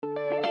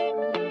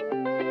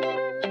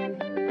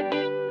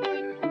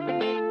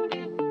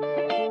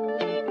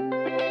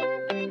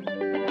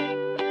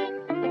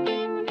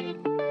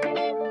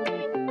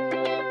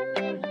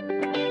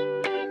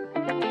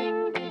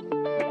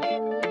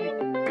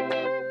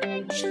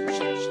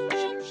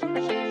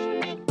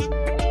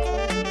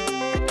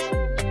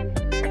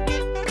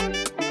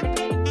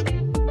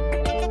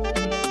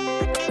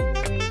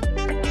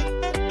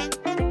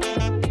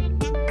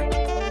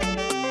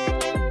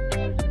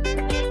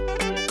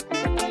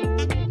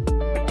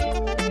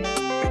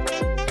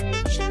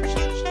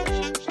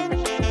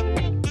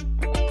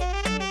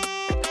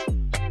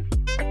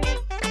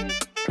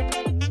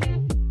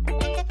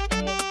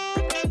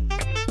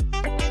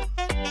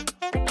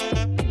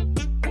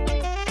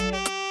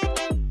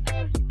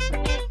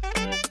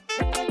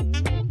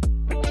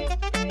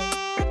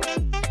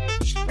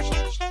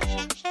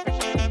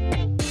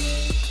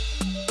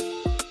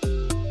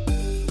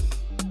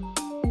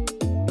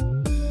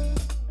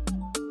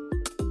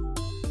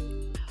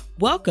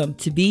Welcome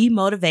to Be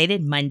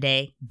Motivated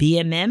Monday,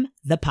 BMM,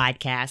 the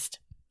podcast.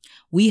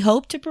 We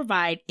hope to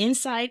provide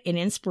insight and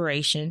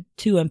inspiration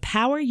to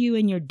empower you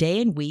in your day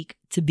and week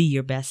to be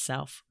your best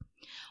self.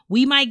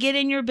 We might get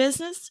in your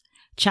business,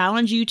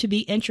 challenge you to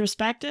be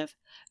introspective,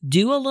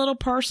 do a little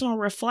personal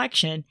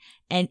reflection,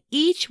 and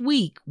each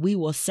week we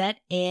will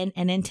set in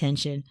an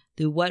intention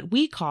through what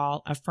we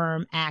call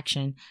affirm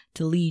action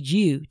to lead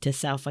you to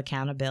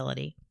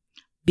self-accountability.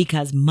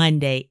 Because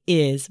Monday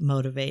is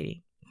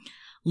motivating.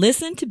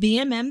 Listen to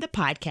BMM the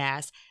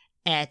podcast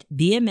at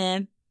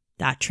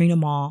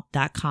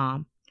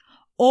bmm.trinamall.com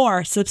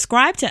or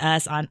subscribe to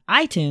us on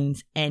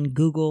iTunes and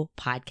Google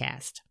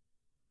Podcast.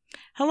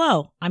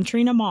 Hello, I'm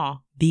Trina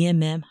Mall,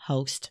 BMM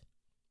host.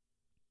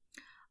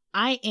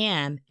 I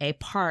am a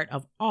part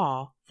of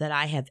all that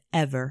I have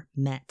ever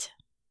met.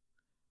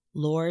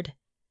 Lord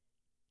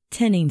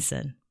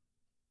Tennyson.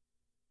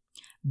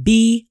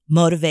 Be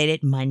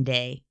Motivated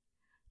Monday.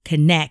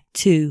 Connect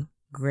to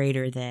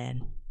greater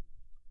than.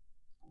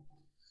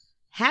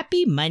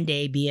 Happy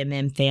Monday,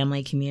 BMM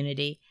family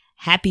community.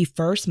 Happy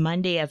first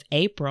Monday of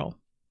April.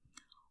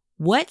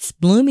 What's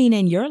blooming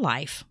in your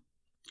life?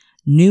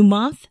 New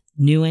month,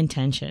 new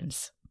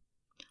intentions.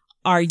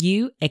 Are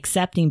you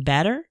accepting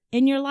better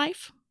in your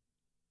life?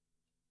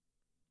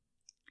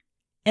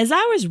 As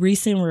I was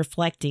recently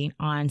reflecting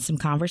on some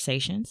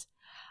conversations,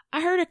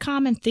 I heard a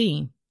common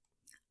theme.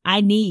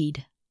 I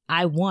need,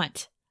 I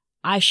want,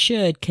 I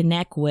should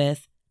connect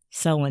with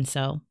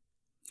so-and-so.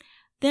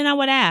 Then I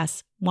would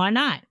ask, why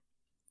not?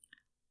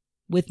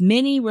 With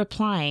many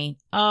replying,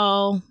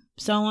 oh,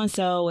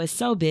 so-and-so is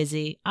so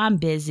busy, I'm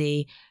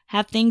busy,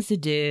 have things to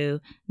do,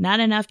 not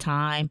enough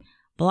time,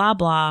 blah,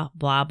 blah,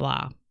 blah,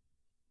 blah.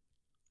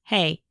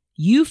 Hey,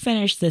 you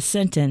finish the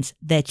sentence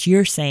that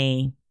you're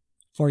saying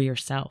for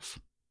yourself.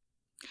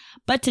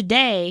 But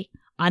today,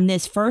 on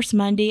this first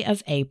Monday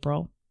of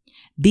April,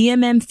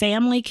 BMM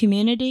family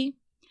community,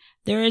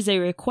 there is a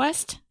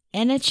request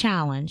and a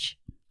challenge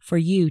for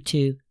you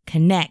to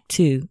connect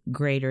to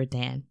greater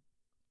than.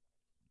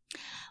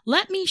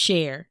 Let me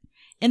share.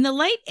 In the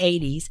late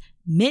 80s,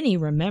 many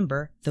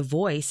remember the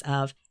voice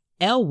of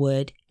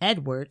Elwood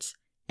Edwards,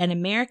 an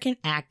American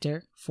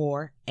actor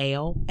for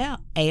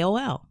AOL. You've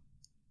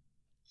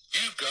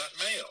got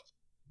mail.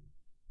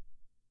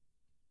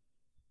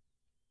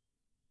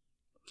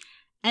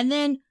 And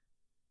then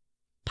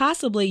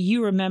possibly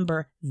you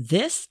remember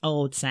this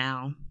old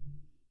sound.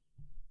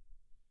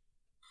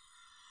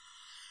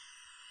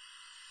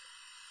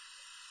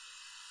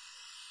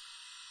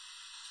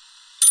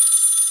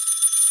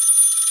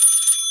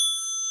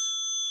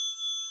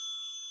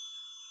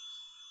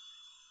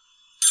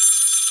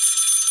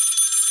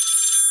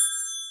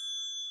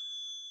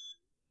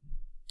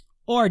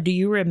 Or do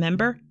you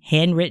remember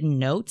handwritten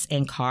notes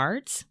and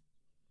cards?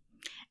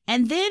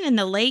 And then in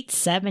the late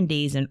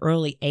 70s and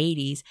early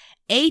 80s,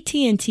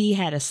 AT&T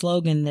had a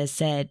slogan that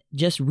said,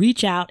 just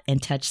reach out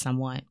and touch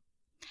someone.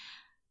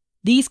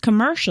 These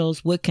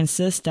commercials would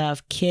consist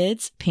of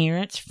kids,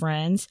 parents,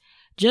 friends,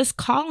 just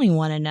calling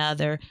one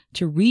another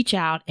to reach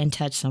out and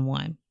touch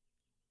someone.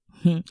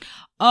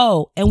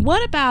 Oh, and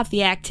what about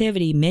the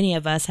activity many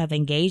of us have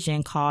engaged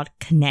in called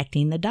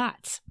connecting the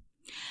dots?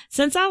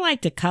 Since I like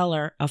to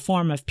color, a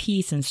form of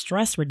peace and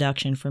stress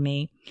reduction for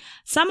me,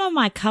 some of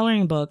my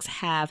coloring books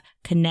have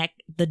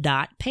connect the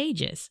dot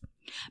pages.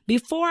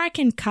 Before I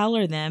can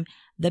color them,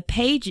 the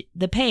page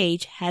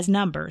has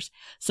numbers.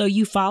 So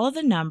you follow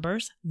the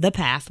numbers, the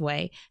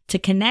pathway, to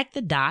connect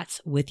the dots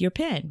with your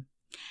pen.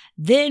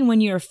 Then when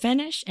you're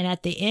finished and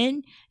at the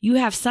end, you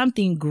have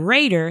something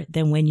greater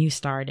than when you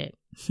started.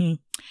 And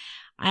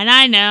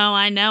I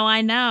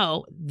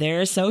know,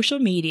 there's social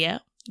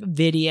media,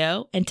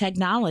 video, and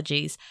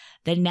technologies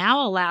that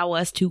now allow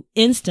us to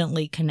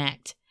instantly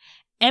connect.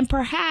 And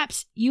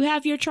perhaps you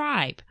have your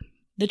tribe,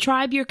 the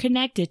tribe you're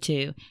connected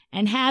to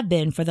and have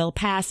been for the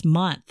past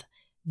month,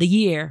 the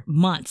year,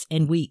 months,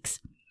 and weeks.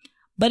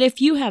 But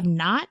if you have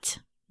not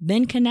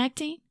been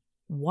connecting,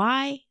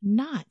 why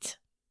not?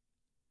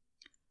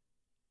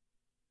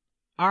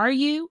 Are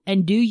you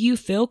and do you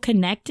feel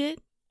connected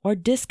or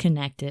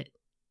disconnected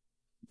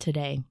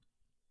today?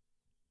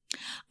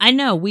 I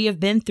know we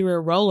have been through a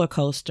roller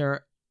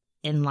coaster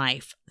in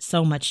life,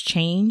 so much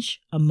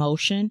change,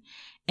 emotion,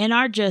 and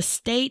our just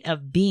state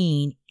of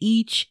being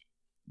each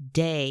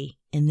day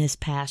in this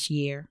past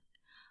year.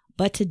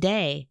 But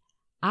today,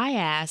 I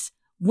ask,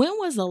 when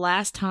was the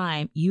last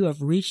time you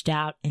have reached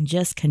out and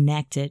just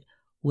connected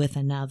with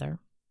another?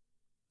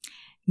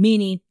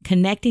 Meaning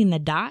connecting the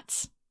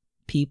dots,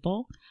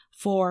 people,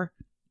 for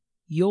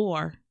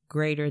your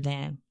greater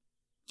than.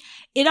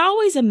 It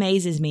always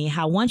amazes me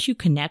how once you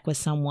connect with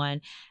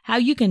someone, how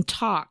you can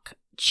talk,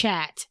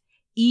 chat,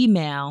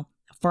 email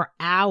for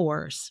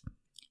hours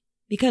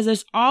because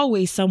there's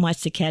always so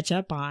much to catch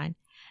up on.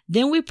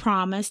 Then we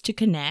promise to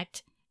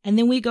connect and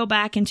then we go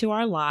back into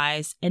our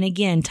lives and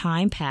again,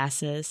 time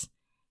passes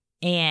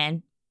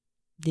and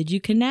did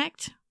you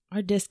connect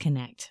or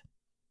disconnect?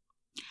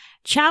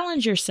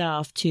 Challenge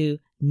yourself to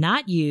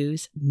not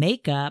use,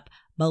 make up,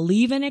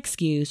 believe an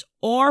excuse,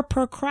 or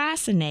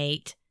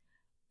procrastinate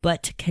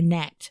but to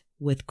connect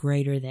with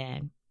greater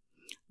than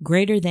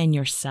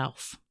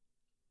yourself.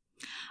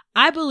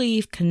 I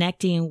believe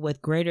connecting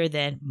with greater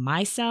than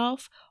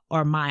myself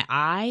or my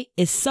I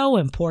is so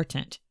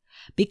important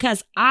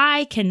because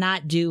I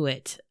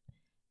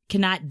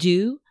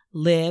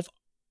live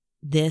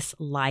this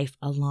life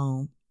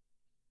alone.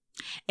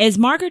 As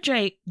Margaret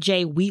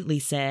J. Wheatley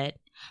said,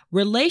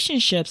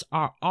 relationships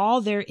are all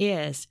there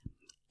is.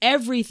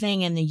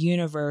 Everything in the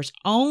universe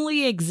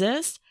only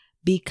exists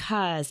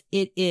because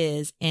it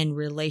is in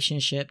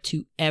relationship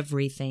to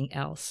everything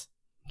else.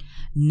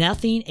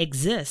 Nothing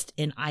exists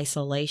in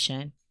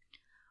isolation,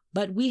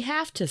 but we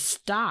have to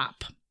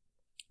stop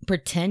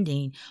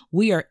pretending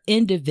we are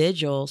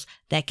individuals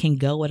that can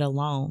go it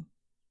alone.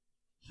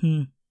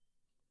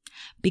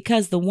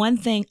 Because the one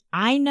thing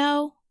I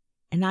know,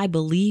 and I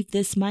believe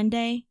this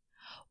Monday,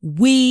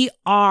 we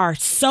are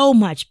so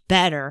much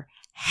better,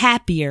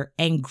 happier,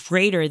 and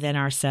greater than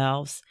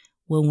ourselves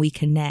when we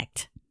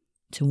connect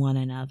to one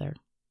another.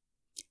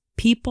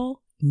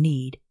 People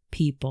need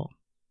people.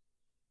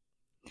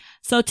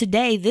 So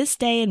today, this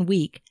day and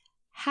week,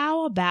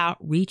 how about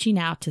reaching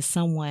out to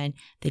someone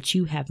that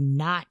you have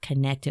not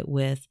connected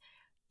with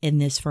in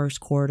this first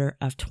quarter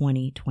of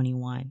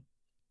 2021?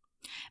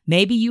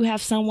 Maybe you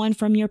have someone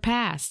from your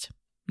past.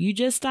 You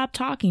just stopped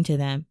talking to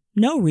them.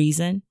 No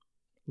reason.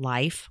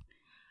 Life.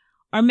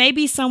 Or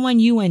maybe someone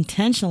you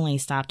intentionally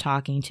stopped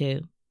talking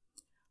to.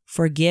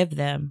 Forgive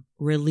them,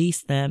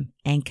 release them,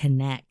 and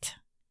connect.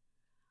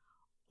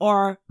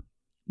 Or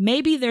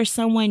maybe there's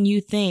someone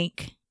you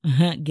think,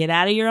 get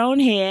out of your own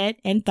head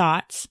and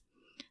thoughts,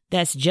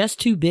 that's just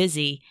too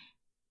busy.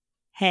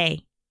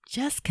 Hey,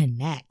 just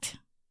connect.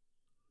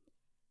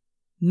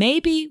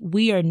 Maybe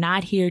we are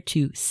not here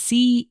to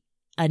see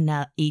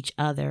each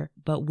other,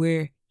 but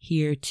we're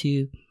here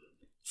to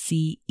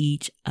see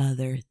each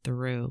other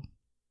through.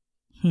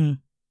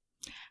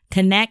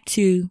 Connect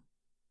to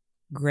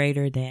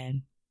greater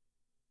than.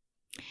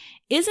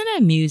 Isn't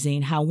it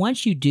amusing how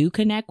once you do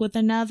connect with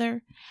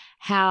another,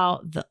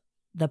 how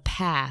the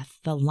path,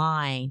 the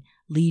line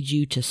leads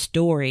you to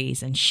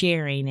stories and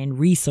sharing and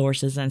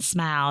resources and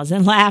smiles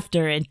and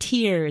laughter and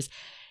tears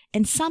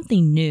and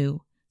something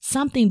new,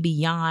 something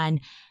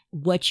beyond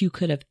what you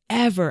could have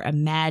ever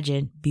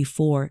imagined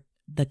before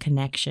the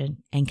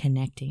connection and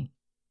connecting.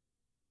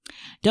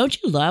 Don't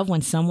you love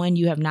when someone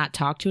you have not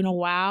talked to in a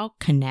while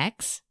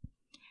connects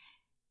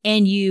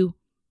and you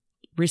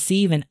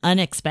receive an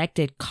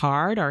unexpected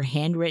card or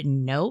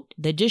handwritten note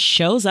that just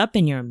shows up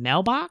in your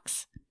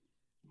mailbox?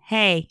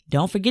 Hey,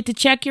 don't forget to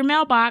check your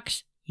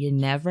mailbox. You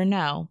never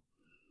know.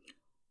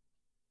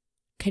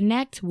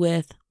 Connect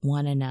with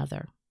one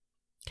another.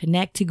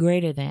 Connect to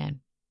greater than.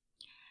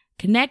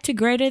 Connect to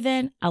greater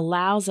than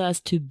allows us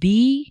to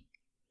be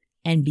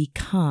and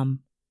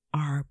become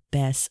our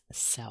best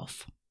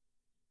self.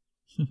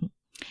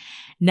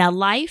 Now,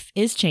 life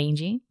is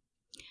changing.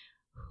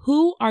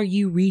 Who are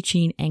you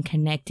reaching and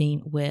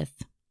connecting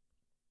with?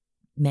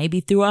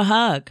 Maybe through a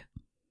hug,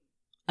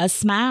 a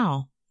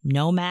smile,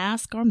 no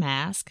mask or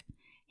mask,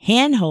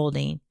 hand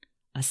holding,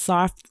 a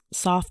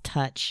soft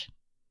touch.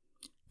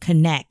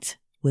 Connect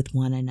with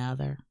one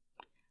another.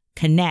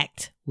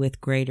 Connect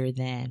with greater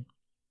than.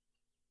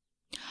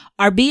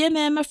 Our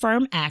BMM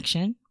Affirm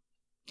action.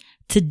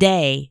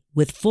 Today,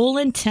 with full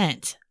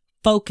intent,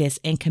 focus,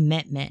 and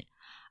commitment,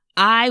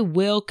 I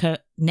will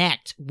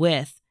connect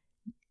with,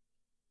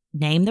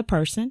 name the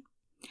person,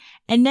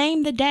 and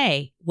name the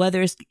day,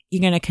 whether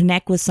you're going to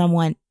connect with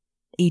someone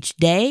each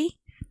day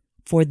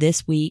for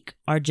this week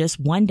or just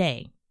one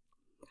day.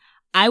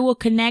 I will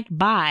connect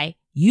by,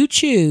 you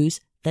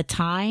choose the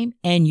time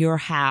and your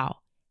how.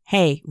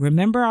 Hey,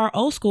 remember our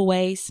old school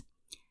ways?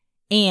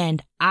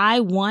 And I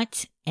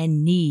want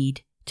and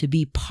need to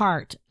be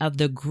part of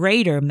the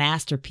greater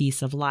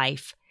masterpiece of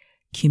life,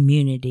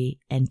 community,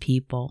 and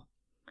people.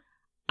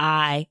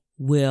 I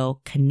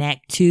will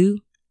connect to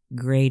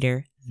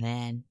greater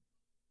than.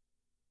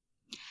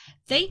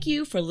 Thank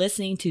you for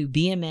listening to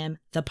BMM,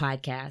 the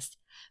podcast.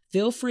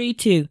 Feel free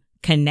to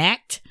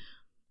connect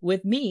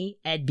with me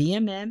at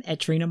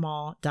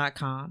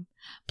bmm@trinamall.com.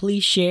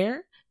 Please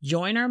share,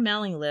 join our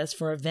mailing list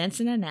for events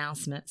and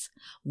announcements.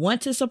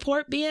 Want to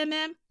support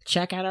BMM?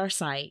 Check out our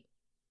site.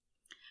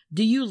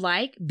 Do you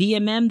like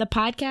BMM, the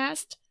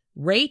podcast?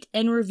 Rate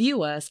and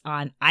review us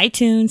on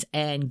iTunes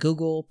and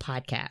Google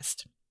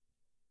Podcast.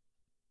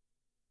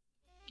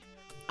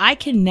 I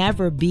can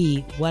never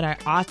be what I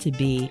ought to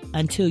be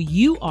until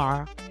you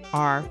are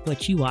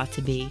what you ought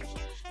to be.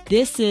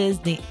 This is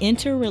the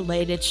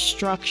interrelated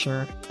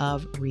structure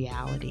of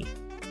reality.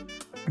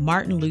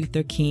 Martin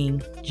Luther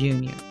King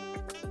Jr.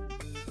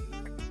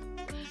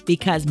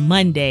 Because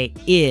Monday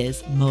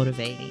is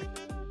motivating.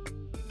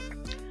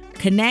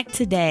 Connect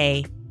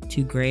today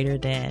to greater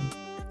than.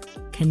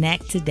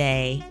 Connect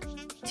today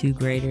to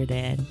greater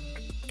than.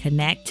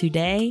 Connect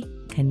today,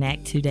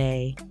 connect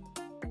today,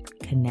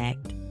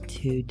 connect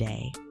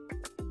today.